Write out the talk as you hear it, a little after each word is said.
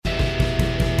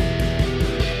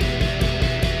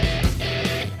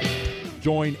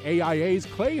Join AIA's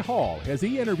Clay Hall as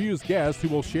he interviews guests who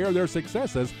will share their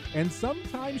successes and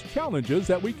sometimes challenges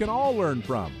that we can all learn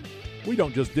from. We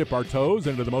don't just dip our toes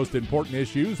into the most important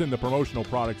issues in the promotional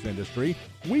products industry.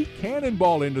 We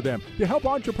cannonball into them to help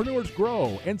entrepreneurs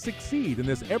grow and succeed in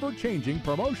this ever-changing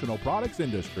promotional products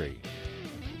industry.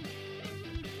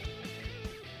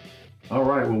 All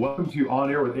right, well, welcome to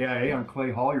On Air with AIA. I'm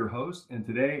Clay Hall, your host, and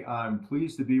today I'm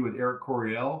pleased to be with Eric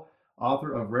Coryell,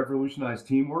 author of Revolutionize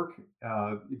Teamwork,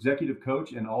 executive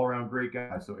coach, and all-around great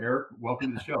guy. So, Eric, welcome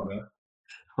to the show, man.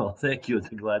 Well, thank you.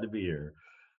 Glad to be here.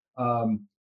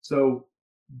 So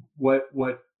what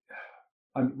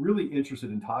I'm really interested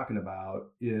in talking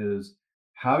about is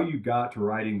how you got to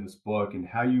writing this book and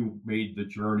how you made the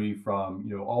journey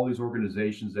from, all these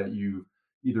organizations that you've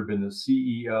either been the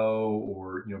CEO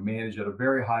or, managed at a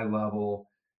very high level,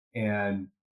 and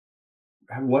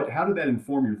how did that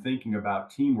inform your thinking about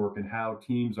teamwork and how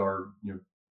teams are,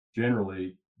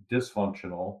 generally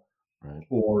dysfunctional, Right.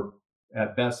 or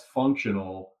at best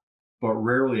functional, but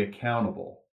rarely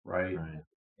accountable, right? Right.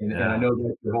 And I know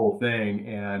that's the whole thing.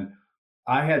 And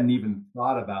I hadn't even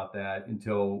thought about that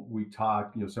until we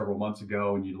talked, several months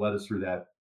ago, and you led us through that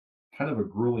kind of a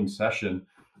grueling session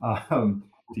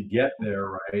to get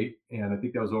there, right? And I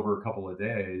think that was over a couple of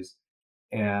days.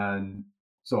 And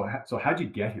so how'd you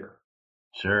get here?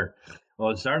 Sure.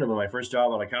 Well, it started with my first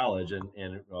job out of college, and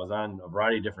I was on a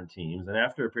variety of different teams. And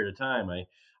after a period of time, I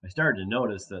started to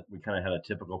notice that we kind of had a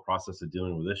typical process of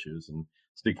dealing with issues. And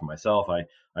speak for myself, I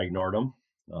ignored them,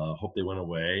 hoped they went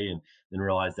away, and then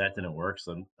realized that didn't work.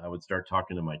 So I would start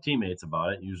talking to my teammates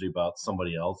about it, usually about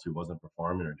somebody else who wasn't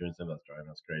performing or doing something that's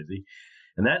driving us crazy.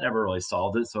 And that never really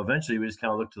solved it. So eventually we just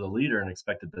kind of looked to the leader and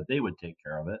expected that they would take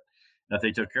care of it. And if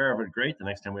they took care of it, great. The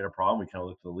next time we had a problem, we kind of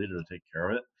looked to the leader to take care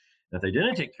of it. And if they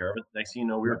didn't take care of it, next thing you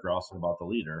know, we were grousing about the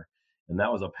leader. And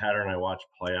that was a pattern I watched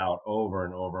play out over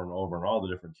and over and over in all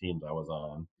the different teams I was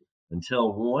on,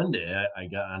 until one day I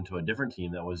got onto a different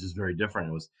team that was just very different.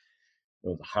 It was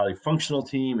a highly functional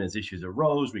team. As issues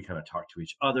arose, we kind of talked to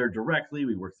each other directly.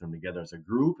 We worked them together as a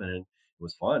group, and it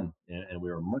was fun. And we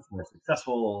were much more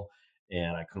successful.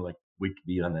 And I couldn't wait to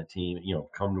be on that team,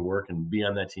 come to work and be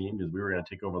on that team, because we were going to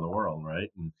take over the world,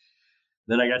 right? And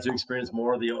then I got to experience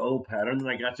more of the old pattern. And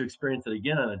I got to experience it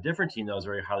again on a different team that was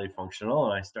very highly functional.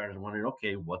 And I started wondering,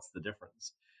 okay, what's the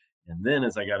difference? And then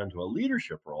as I got into a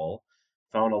leadership role,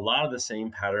 found a lot of the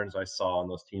same patterns I saw on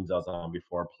those teams I was on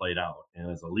before played out. And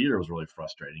as a leader, it was really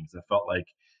frustrating because it felt like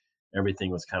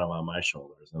everything was kind of on my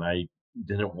shoulders. And I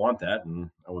didn't want that, and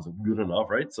I wasn't good enough,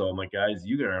 right? So I'm like, guys,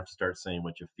 you're gonna have to start saying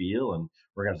what you feel, and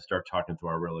we're gonna start talking through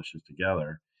our real issues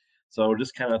together. So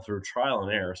just kind of through trial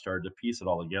and error, started to piece it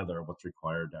all together, what's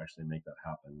required to actually make that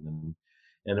happen.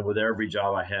 And with every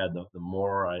job I had, the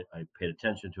more I paid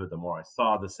attention to it, the more I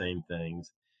saw the same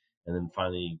things, and then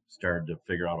finally started to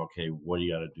figure out, okay, what do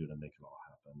you got to do to make it all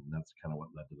happen? And that's kind of what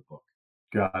led to the book.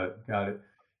 Got it.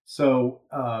 So,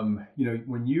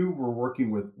 when you were working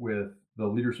with the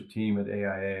leadership team at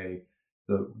AIA,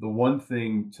 the one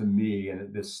thing to me,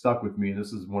 and this stuck with me, and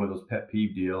this is one of those pet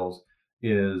peeve deals,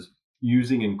 is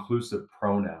using inclusive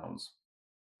pronouns,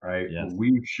 right? Yes.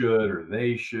 We should or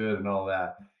they should and all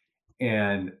that.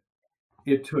 And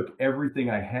it took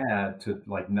everything I had to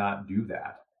not do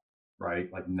that,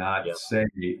 right? Like not Yeah. say,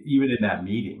 even in that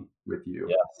meeting with you,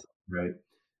 Yes. right?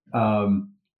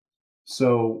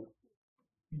 So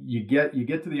you get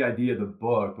to the idea of the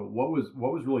book, but what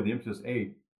was really the impetus?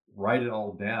 Write it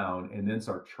all down and then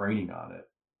start training on it,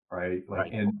 right?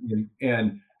 Right.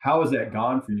 And how has that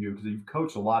gone for you? Because you've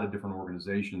coached a lot of different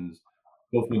organizations,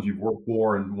 both ones you've worked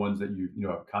for and ones that you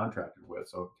have contracted with.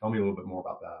 So tell me a little bit more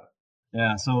about that.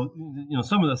 Yeah. So,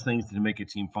 some of those things to make a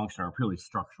team function are purely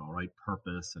structural, right?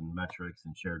 Purpose and metrics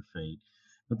and shared fate.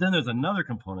 But then there's another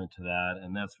component to that,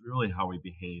 and that's really how we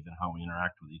behave and how we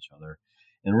interact with each other.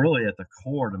 And really at the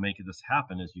core to make this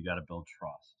happen is you got to build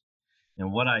trust.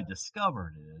 And what I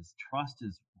discovered is trust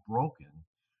is broken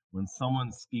when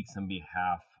someone speaks on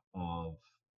behalf of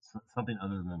something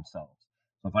other than themselves.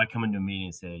 So if I come into a meeting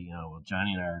and say, well,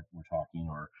 Johnny and I were talking,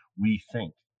 or we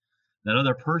think, that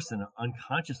other person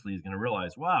unconsciously is going to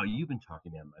realize, wow, you've been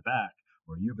talking behind my back,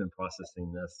 or you've been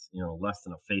processing this, less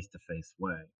than a face-to-face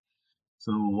way.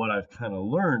 So what I've kind of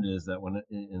learned is that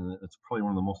and it's probably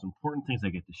one of the most important things I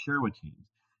get to share with teams,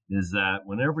 is that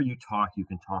whenever you talk, you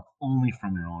can talk only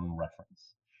from your own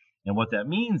reference. And what that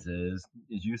means is,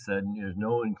 as you said, there's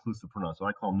no inclusive pronouns. So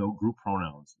I call them no group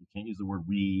pronouns. You can't use the word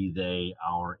we, they,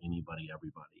 our, anybody,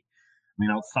 everybody. I mean,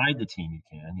 outside the team, you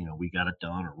can, we got it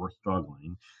done, or we're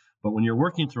struggling. But when you're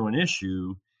working through an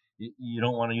issue, you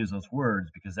don't want to use those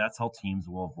words because that's how teams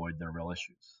will avoid their real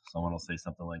issues. Someone will say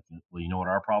something like, well, you know what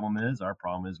our problem is? Our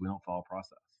problem is we don't follow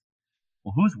process.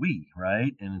 Well, who's we,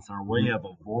 right? And it's our way Mhm. of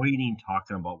avoiding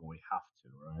talking about what we have to,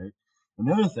 right?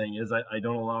 Another thing is I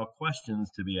don't allow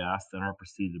questions to be asked that aren't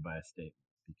preceded by a statement,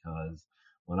 because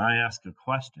when I ask a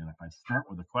question, if I start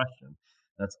with a question,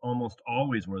 that's almost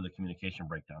always where the communication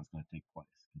breakdown is going to take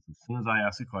place. Because as soon as I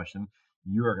ask a question,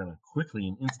 you are going to quickly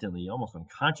and instantly, almost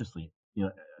unconsciously,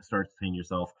 start saying to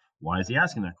yourself, why is he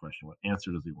asking that question? What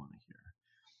answer does he want to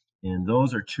hear? And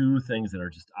those are two things that are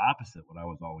just opposite what I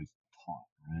was always taught,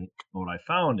 right? But what I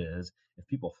found is if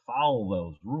people follow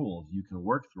those rules, you can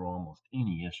work through almost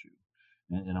any issue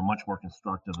in a much more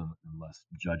constructive and less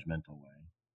judgmental way.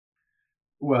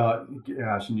 Well,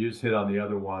 gosh, and you just hit on the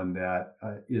other one that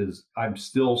is I'm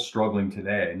still struggling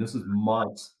today, and this is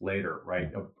months later,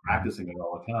 right, of Mhm. practicing it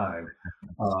all the time.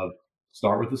 Of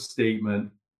start with a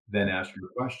statement, then ask your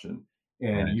question,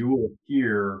 and Right, you will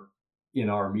hear in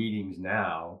our meetings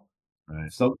now.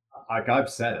 right, So, like I've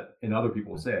said it, and other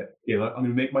people say it. Okay, I'm going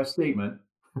to make my statement,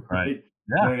 right. right?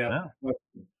 Yeah, Then I ask yeah. a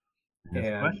question, Here's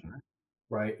the and question.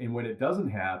 right, and when it doesn't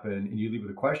happen, and you leave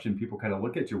with a question, people kind of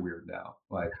look at you weird now,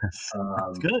 like, That's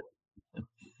um, good.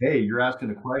 "Hey, you're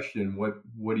asking a question. What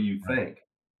do you Right. think?"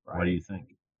 What do Right? you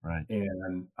think? Right.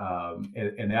 And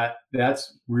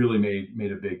that's really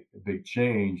made a big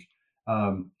change.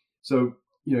 So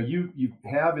you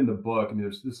have in the book. I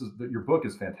mean, your book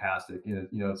is fantastic.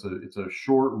 It's a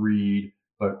short read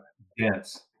but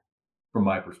dense from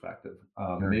my perspective.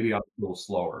 Sure. Maybe I'm a little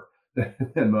slower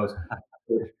than most.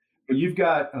 But you've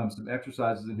got some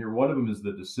exercises in here. One of them is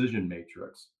the decision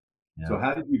matrix. So Yes.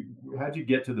 how did you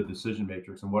get to the decision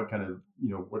matrix, and what kind of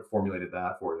what formulated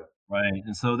that for you? Right.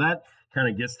 And so that kind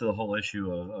of gets to the whole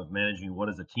issue of managing what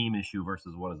is a team issue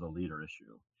versus what is a leader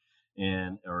issue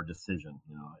and or decision.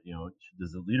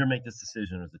 Does the leader make this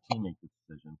decision or does the team make this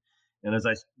decision? And as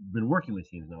I've been working with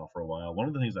teams now for a while, one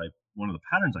of the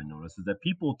patterns I notice is that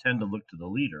people tend to look to the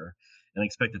leader and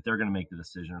expect that they're going to make the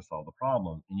decision or solve the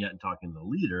problem. And yet in talking to the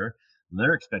leader,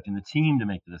 they're expecting the team to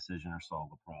make the decision or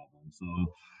solve the problem. So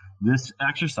this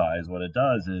exercise, what it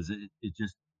does is it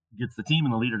just gets the team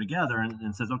and the leader together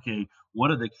and says, okay, what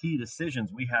are the key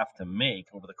decisions we have to make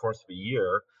over the course of a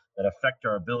year that affect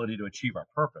our ability to achieve our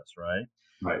purpose, right?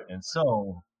 Right. And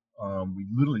so we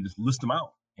literally just list them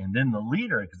out. And then the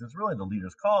leader, because it's really the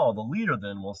leader's call, the leader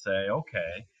then will say,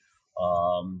 okay,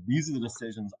 these are the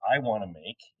decisions I want to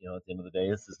make. At the end of the day,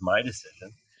 this is my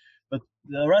decision. But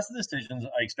the rest of the decisions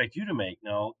I expect you to make.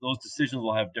 Now, those decisions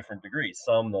will have different degrees.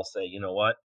 Some they'll say, you know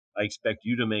what, I expect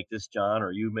you to make this, John,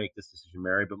 or you make this decision,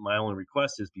 Mary. But my only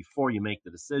request is before you make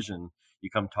the decision, you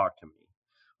come talk to me.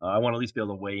 I want to at least be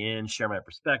able to weigh in, share my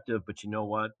perspective. But you know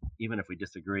what? Even if we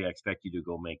disagree, I expect you to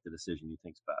go make the decision you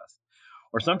think's best.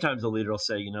 Or sometimes the leader will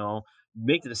say,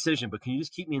 make the decision, but can you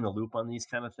just keep me in the loop on these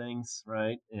kind of things,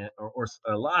 right? Or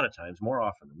a lot of times, more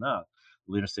often than not,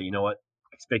 the leader say, you know what?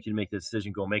 I expect you to make the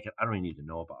decision, go make it. I don't even need to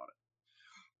know about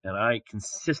it. And I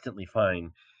consistently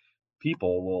find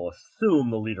people will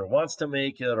assume the leader wants to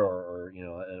make it or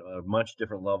at a much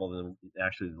different level than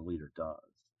actually the leader does.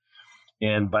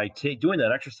 And by doing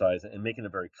that exercise and making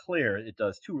it very clear, it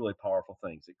does two really powerful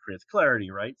things. It creates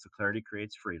clarity, right? So clarity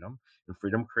creates freedom, and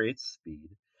freedom creates speed.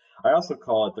 I also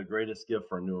call it the greatest gift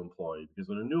for a new employee because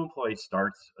when a new employee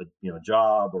starts a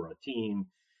job or a team,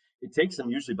 it takes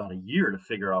them usually about a year to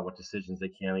figure out what decisions they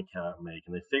can and cannot make,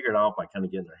 and they figure it out by kind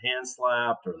of getting their hands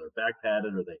slapped or their back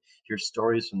patted or they hear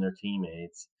stories from their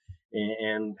teammates,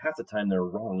 and half the time they're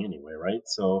wrong anyway, right?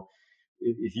 So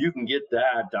if you can get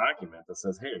that document that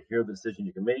says, hey, here are the decisions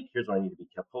you can make, here's what I need to be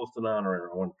kept posted on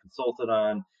or I want consulted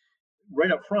on,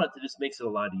 right up front, it just makes it a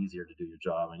lot easier to do your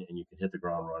job and you can hit the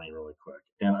ground running really quick.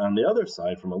 And on the other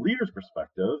side, from a leader's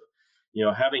perspective,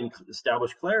 having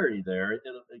established clarity there, it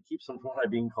keeps them from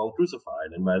being called crucified.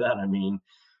 And by that, I mean,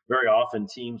 very often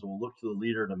teams will look to the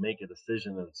leader to make a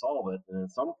decision and solve it. And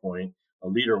at some point, a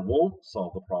leader won't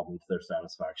solve the problem to their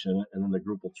satisfaction, and then the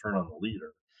group will turn on the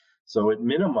leader. So it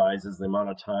minimizes the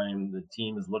amount of time the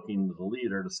team is looking to the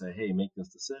leader to say, hey, make this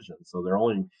decision. So they're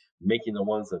only making the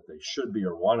ones that they should be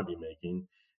or want to be making,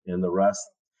 and the rest,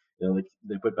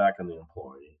 they put back on the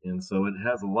employee. And so it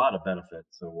has a lot of benefits.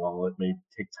 So while it may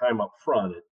take time up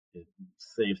front, it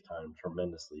saves time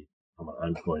tremendously from an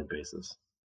ongoing basis.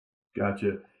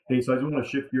 Gotcha. Hey, so I just want to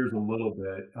shift gears a little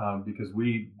bit because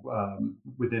we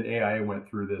within AIA went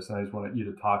through this, and I just wanted you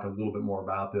to talk a little bit more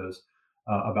about this,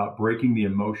 about breaking the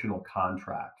emotional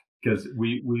contract. Because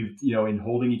we've in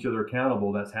holding each other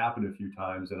accountable, that's happened a few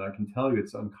times, and I can tell you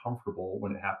it's uncomfortable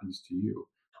when it happens to you.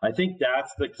 I think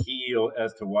that's the key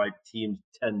as to why teams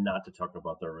tend not to talk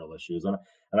about their real issues. And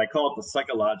I call it the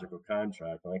psychological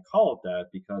contract. And I call it that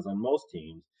because on most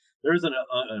teams, there's an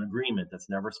agreement that's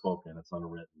never spoken, it's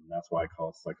unwritten. That's why I call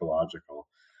it psychological.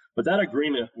 But that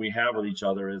agreement we have with each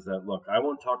other is that, look, I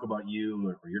won't talk about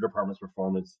you or your department's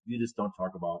performance. You just don't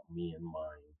talk about me and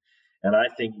mine. And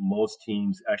I think most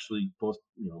teams, actually, most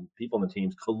people in the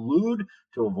teams collude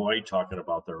to avoid talking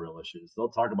about their real issues. They'll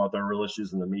talk about their real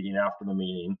issues in the meeting, after the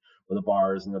meeting, or the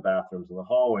bars and the bathrooms and the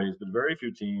hallways, but very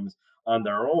few teams on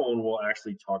their own will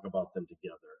actually talk about them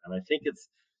together. And I think it's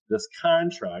this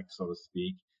contract, so to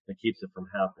speak, that keeps it from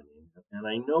happening. And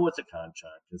I know it's a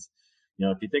contract because,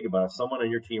 if you think about it, if someone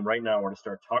on your team right now were to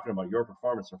start talking about your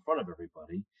performance in front of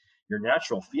everybody, your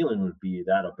natural feeling would be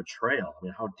that of betrayal. I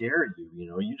mean, how dare you?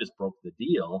 You just broke the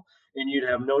deal, and you'd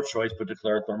have no choice but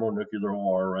declare thermonuclear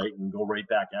war, right, and go right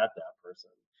back at that person.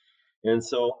 And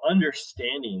so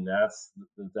understanding that's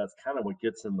kind of what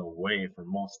gets in the way for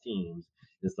most teams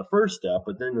is the first step.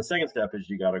 But then the second step is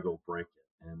you got to go break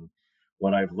it. And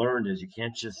what I've learned is you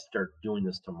can't just start doing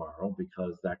this tomorrow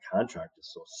because that contract is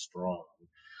so strong.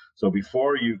 So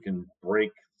before you can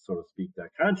break, so to speak, that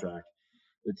contract,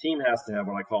 the team has to have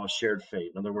what I call a shared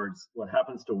fate. In other words, what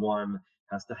happens to one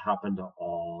has to happen to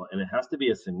all, and it has to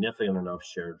be a significant enough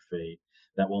shared fate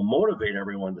that will motivate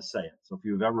everyone to say it. So if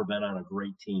you've ever been on a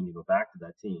great team, you go back to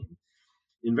that team.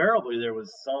 Invariably, there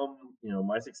was some,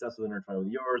 my success was intertwined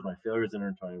with yours, my failures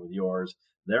intertwined with yours.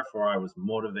 Therefore, I was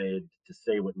motivated to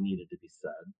say what needed to be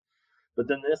said. But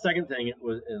then the second thing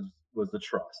was the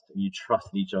trust. And you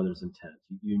trusted each other's intent.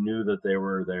 You knew that they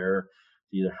were there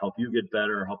to either help you get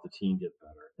better or help the team get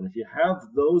better. And if you have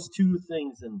those two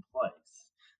things in place,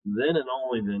 then and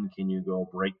only then can you go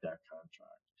break that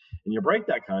contract. And you break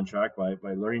that contract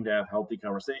by learning to have healthy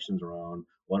conversations around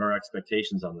what are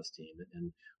expectations on this team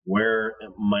and where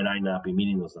might I not be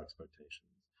meeting those expectations.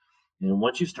 And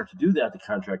once you start to do that, the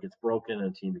contract gets broken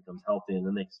and the team becomes healthy, and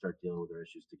then they can start dealing with their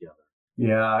issues together.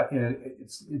 Yeah, and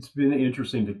it's been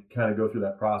interesting to kind of go through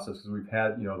that process because we've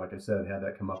had, like I said, had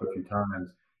that come up a few times.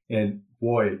 And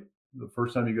boy, the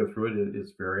first time you go through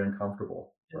it's very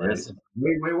uncomfortable, right? Yes.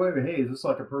 Wait, hey, is this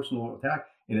like a personal attack?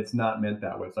 And it's not meant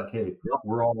that way. It's like, hey, Yep.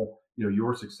 we're all,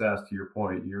 your success, to your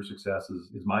point, your success is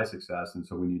my success. And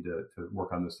so we need to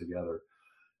work on this together.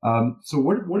 So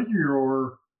what are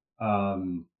your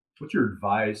what's your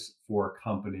advice for a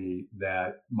company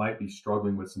that might be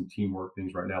struggling with some teamwork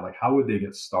things right now? Like, how would they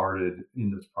get started in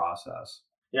this process?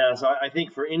 Yeah, so I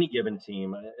think for any given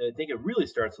team, I think it really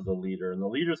starts with the leader, and the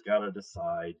leader's got to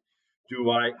decide,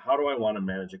 how do I want to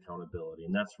manage accountability?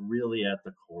 And that's really at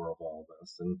the core of all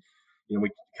this. And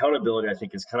accountability, I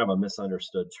think, is kind of a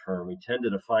misunderstood term. We tend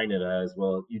to define it as,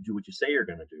 well, you do what you say you're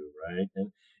going to do, right?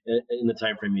 And in the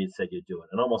time frame you said you do it,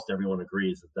 and almost everyone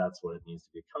agrees that that's what it means to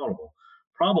be accountable.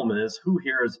 Problem is, who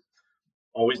here has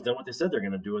always done what they said they're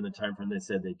going to do in the time frame they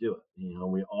said they do it?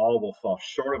 We all will fall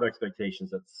short of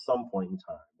expectations at some point in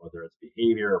time, whether it's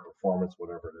behavior or performance,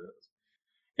 whatever it is.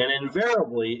 And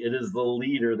invariably, it is the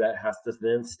leader that has to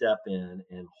then step in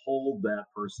and hold that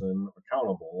person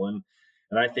accountable.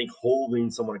 And I think holding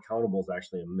someone accountable is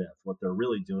actually a myth. What they're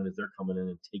really doing is they're coming in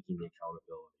and taking the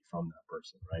accountability from that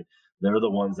person, right? They're the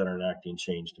ones that are enacting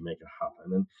change to make it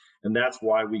happen. And that's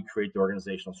why we create the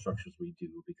organizational structures we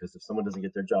do, because if someone doesn't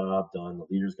get their job done, the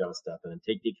leader's got to step in and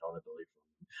take the accountability from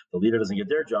them. The leader doesn't get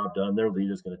their job done, their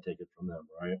leader's going to take it from them,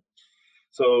 right?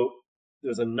 So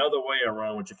there's another way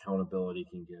around which accountability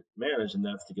can get managed, and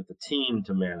that's to get the team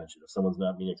to manage it. If someone's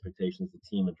not meeting expectations, the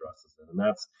team addresses it. And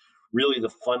that's really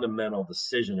the fundamental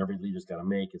decision every leader's got to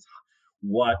make is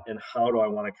what and how do I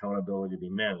want accountability to be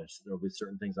managed? There'll be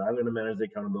certain things I'm going to manage the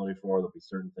accountability for. There'll be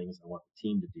certain things I want the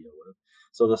team to deal with.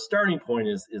 So the starting point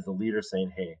is the leader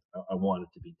saying, hey, I want it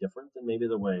to be different than maybe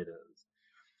the way it is.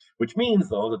 Which means,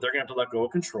 though, that they're going to have to let go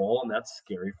of control, and that's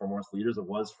scary for most leaders. It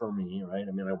was for me, right?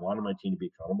 I mean, I wanted my team to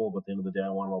be accountable, but at the end of the day, I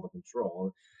wanted all the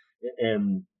control,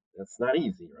 and that's not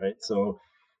easy, right? So,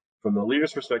 from the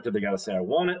leader's perspective, they got to say, I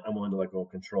want it. I'm willing to let go of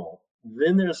control.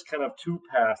 Then there's kind of two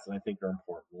paths that I think are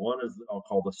important. One is I'll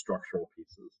call the structural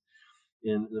pieces.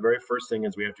 And the very first thing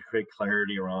is we have to create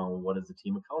clarity around what is the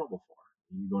team accountable for.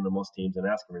 You go into most teams and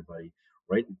ask everybody,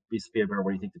 right? Be paper,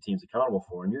 what do you think the team's accountable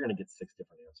for? And you're going to get 6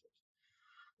 different answers.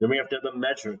 Then we have to have the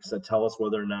metrics that tell us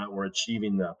whether or not we're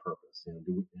achieving that purpose.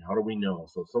 How do we know?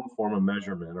 So some form of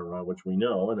measurement around which we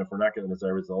know. And if we're not getting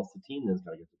desired results, the team then's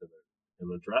got to get to them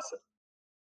and address it.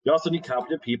 You also need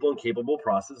competent people and capable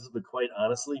processes, but quite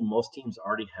honestly, most teams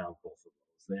already have both of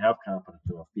those. They have competent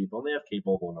enough people and they have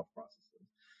capable enough processes.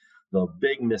 The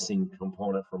big missing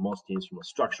component for most teams from a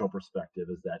structural perspective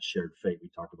is that shared fate we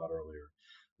talked about earlier.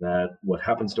 that what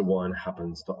happens to one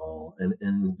happens to all. And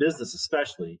in business,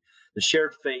 especially, the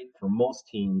shared fate for most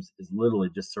teams is literally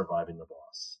just surviving the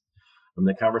boss. And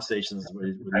the conversations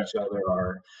with each other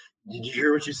are, did you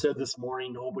hear what you said this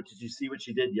morning? No, but did you see what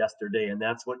you did yesterday? And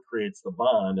that's what creates the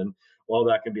bond. And while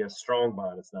that can be a strong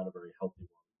bond, it's not a very healthy one.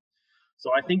 So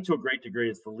I think to a great degree,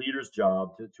 it's the leader's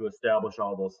job to establish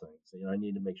all those things. You know, I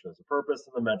need to make sure there's a purpose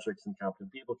and the metrics and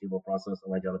competent people process,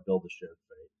 and I got to build a shared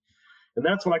faith. And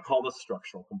that's what I call the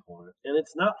structural component. And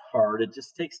it's not hard, it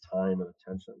just takes time and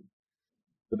attention.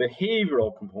 The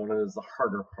behavioral component is the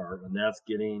harder part, and that's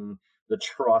getting the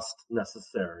trust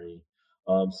necessary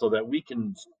so that we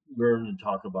can learn and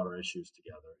talk about our issues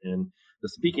together. And the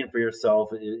speaking for yourself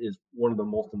is one of the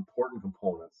most important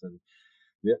components. And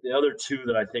the other two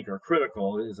that I think are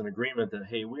critical is an agreement that,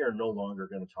 hey, we are no longer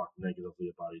going to talk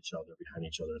negatively about each other behind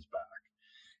each other's back.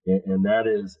 And that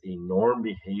is a norm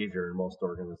behavior in most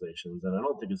organizations. And I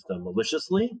don't think it's done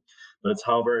maliciously, but it's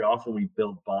how very often we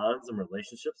build bonds and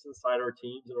relationships inside our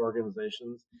teams and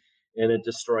organizations, and it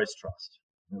destroys trust.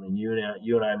 I mean, you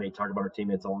and I may talk about our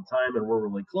teammates all the time, and we're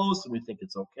really close, and we think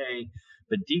it's okay.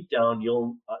 But deep down,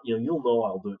 you'll know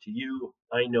I'll do it to you.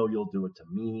 I know you'll do it to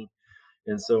me,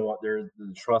 and so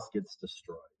the trust gets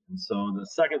destroyed. And so the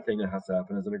second thing that has to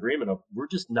happen is an agreement of we're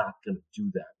just not going to do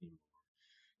that anymore.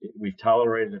 We've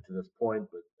tolerated it to this point,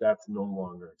 but that's no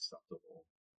longer acceptable.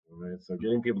 All right. So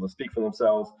getting people to speak for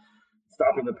themselves,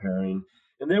 stopping the pairing,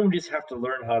 and then we just have to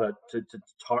learn how to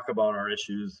talk about our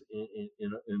issues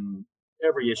in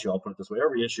every issue. I'll put it this way: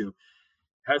 every issue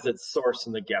has its source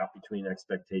in the gap between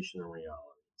expectation and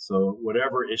reality. So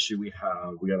whatever issue we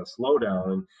have, we got to slow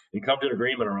down and come to an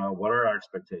agreement around what are our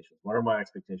expectations, what are my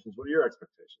expectations, what are your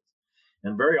expectations,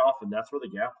 and very often that's where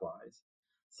the gap lies.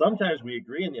 Sometimes we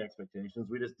agree on the expectations,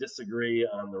 we just disagree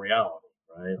on the reality,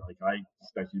 right? Like I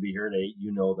expect you to be here at 8,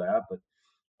 you know that, but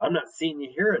I'm not seeing you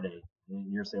here at 8.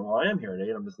 And you're saying, well, I am here at 8,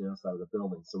 I'm just on the other side of the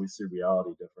building. So we see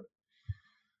reality different.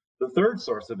 The third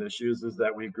source of issues is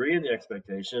that we agree on the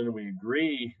expectation, we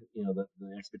agree, that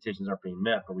the expectations aren't being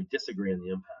met, but we disagree on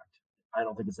the impact. I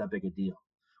don't think it's that big a deal.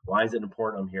 Why is it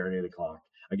important I'm here at 8 o'clock?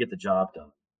 I get the job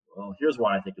done. Well, here's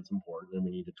why I think it's important, and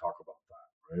we need to talk about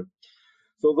that, right?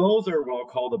 So those are what I'll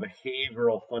call the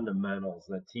behavioral fundamentals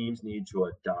that teams need to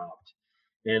adopt.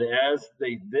 And as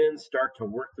they then start to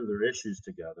work through their issues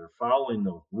together, following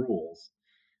those rules,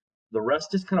 the rest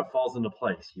just kind of falls into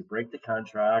place. You break the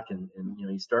contract and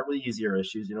you start with the easier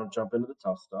issues. You don't jump into the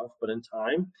tough stuff. But in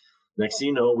time, next thing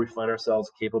you know, we find ourselves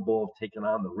capable of taking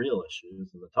on the real issues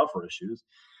and the tougher issues.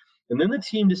 And then the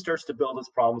team just starts to build this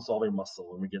problem solving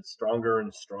muscle, and we get stronger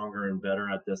and stronger and better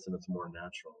at this, and it's more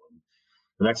natural. And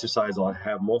an exercise I'll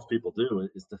have most people do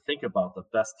is to think about the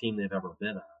best team they've ever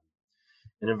been on.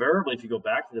 And invariably, if you go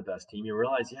back to the best team, you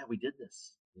realize, yeah, we did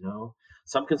this.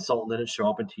 Some consultant didn't show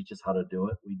up and teach us how to do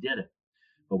it. We did it.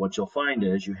 But what you'll find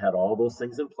is you had all those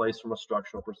things in place from a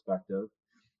structural perspective,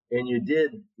 and you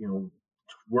did,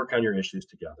 work on your issues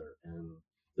together. And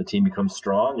the team becomes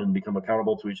strong and become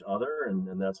accountable to each other,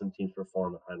 and that's when teams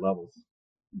perform at high levels.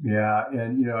 Yeah,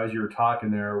 and as you were talking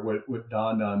there, what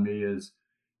dawned on me is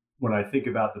when I think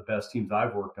about the best teams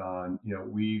I've worked on,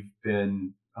 we've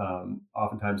been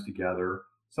oftentimes together,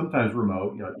 sometimes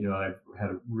remote. I've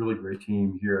had a really great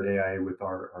team here at AIA with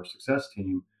our success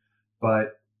team.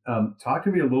 But talk to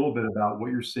me a little bit about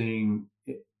what you're seeing.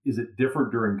 Is it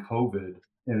different during COVID,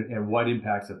 and what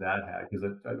impacts have that had? Because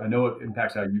I know it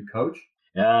impacts how you coach.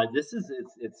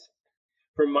 It's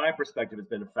from my perspective, it's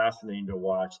been fascinating to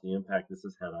watch the impact this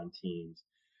has had on teams.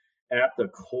 At the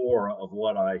core of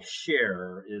what I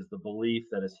share is the belief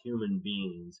that as human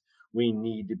beings, we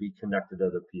need to be connected to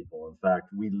other people. In fact,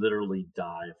 we literally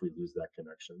die if we lose that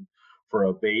connection. For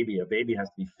a baby has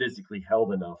to be physically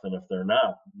held enough, and if they're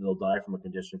not, they'll die from a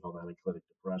condition called anaclitic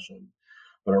depression.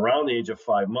 But around the age of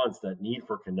 5 months, that need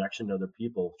for connection to other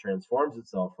people transforms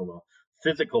itself from a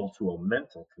physical to a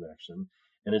mental connection.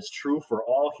 And it's true for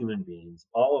all human beings.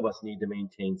 All of us need to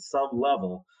maintain some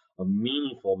level of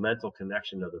meaningful mental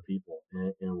connection to other people.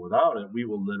 And without it, we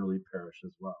will literally perish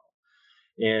as well.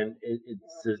 And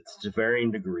it's to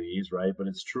varying degrees, right? But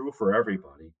it's true for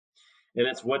everybody. And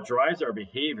it's what drives our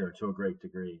behavior to a great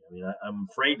degree. I mean, I'm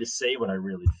afraid to say what I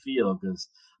really feel because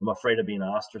I'm afraid of being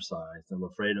ostracized. I'm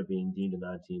afraid of being deemed a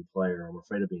non-team player. I'm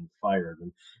afraid of being fired.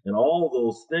 And all of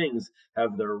those things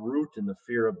have their root in the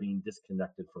fear of being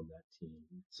disconnected from that team.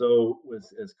 So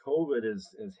as COVID has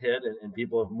hit and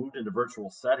people have moved into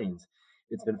virtual settings,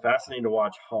 it's been fascinating to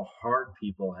watch how hard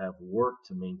people have worked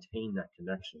to maintain that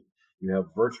connection. You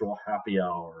have virtual happy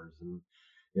hours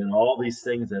and all these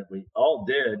things that we all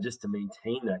did just to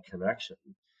maintain that connection.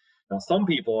 Now, some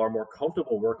people are more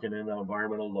comfortable working in an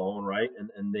environment alone, right?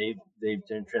 And they've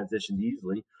transitioned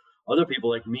easily. Other people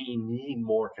like me need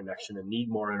more connection and need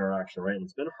more interaction, right? And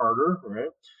it's been harder, right?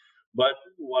 But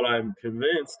what I'm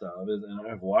convinced of is, and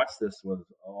I've watched this with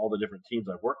all the different teams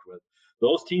I've worked with,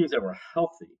 those teams that were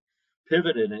healthy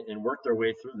pivoted and worked their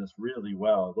way through this really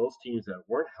well. Those teams that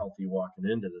weren't healthy walking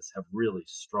into this have really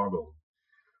struggled.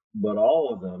 But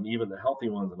all of them, even the healthy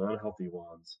ones and unhealthy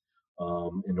ones,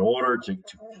 in order to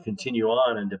continue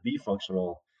on and to be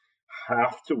functional,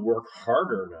 have to work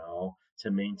harder now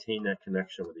to maintain that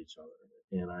connection with each other.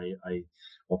 And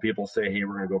well, people say, "Hey,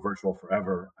 we're going to go virtual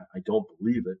forever." I don't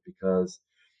believe it, because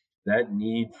that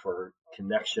need for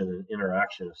connection and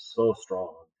interaction is so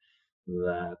strong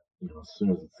that, as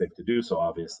soon as it's safe to do so,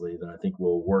 obviously, then I think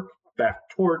we'll work back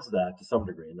towards that to some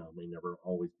degree. Now, it may never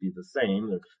always be the same.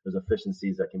 There's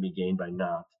efficiencies that can be gained by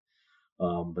not.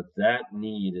 But that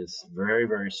need is very,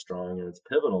 very strong, and it's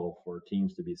pivotal for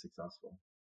teams to be successful.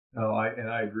 Oh,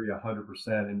 I agree 100%.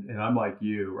 And I'm like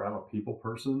you, where I'm a people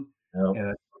person. Yeah.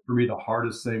 And for me, the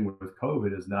hardest thing with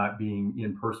COVID is not being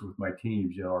in person with my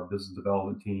teams, our business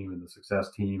development team and the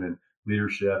success team and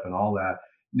leadership and all that.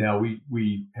 Now we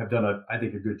have done I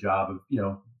think a good job of,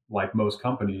 like most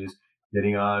companies,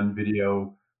 getting on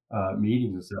video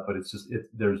meetings and stuff, but it's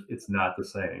not the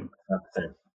same. It's not the same.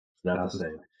 It's not the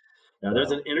same. Now,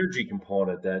 there's an energy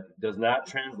component that does not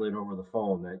translate over the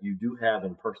phone that you do have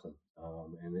in person,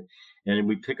 and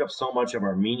we pick up so much of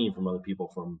our meaning from other people,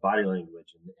 from body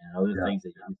language and other things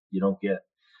that you don't get.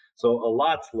 So a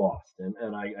lot's lost,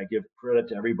 and I give credit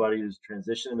to everybody who's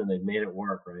transitioned and they've made it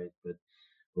work, right? But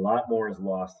a lot more is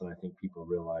lost than I think people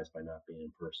realize by not being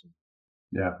in person.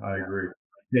 Yeah, I agree.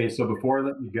 Okay, so before I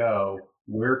let you go,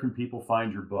 where can people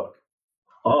find your book?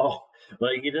 Oh,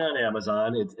 well, you can get it on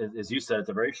Amazon. As you said, it's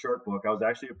a very short book. I was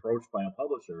actually approached by a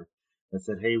publisher that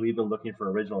said, "Hey, we've been looking for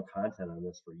original content on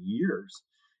this for years,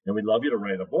 and we'd love you to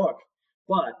write a book.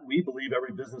 But we believe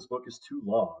every business book is too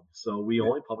long. So we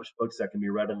only publish books that can be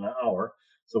read in an hour.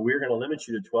 So we're going to limit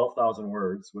you to 12,000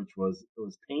 words," which was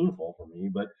painful for me.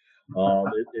 But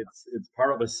it's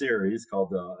part of a series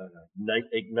called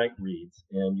Ignite Reads,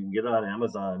 and you can get it on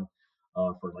Amazon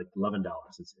for like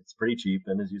 $11. It's pretty cheap,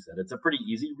 and as you said, it's a pretty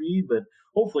easy read. But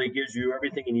hopefully, it gives you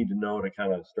everything you need to know to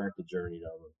kind of start the journey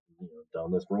down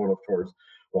this road towards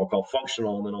what I'll call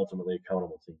functional and then ultimately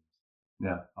accountable teams.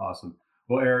 Yeah, awesome.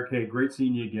 Well, Eric, hey, great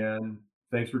seeing you again.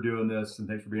 Thanks for doing this, and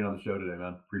thanks for being on the show today,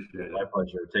 man. Appreciate it. My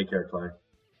pleasure. Take care, Clay.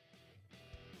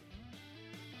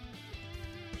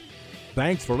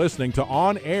 Thanks for listening to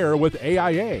On Air with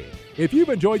AIA. If you've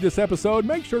enjoyed this episode,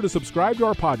 make sure to subscribe to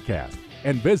our podcast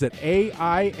and visit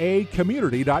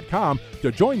AIAcommunity.com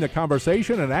to join the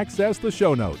conversation and access the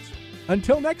show notes.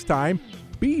 Until next time,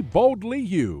 be boldly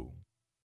you.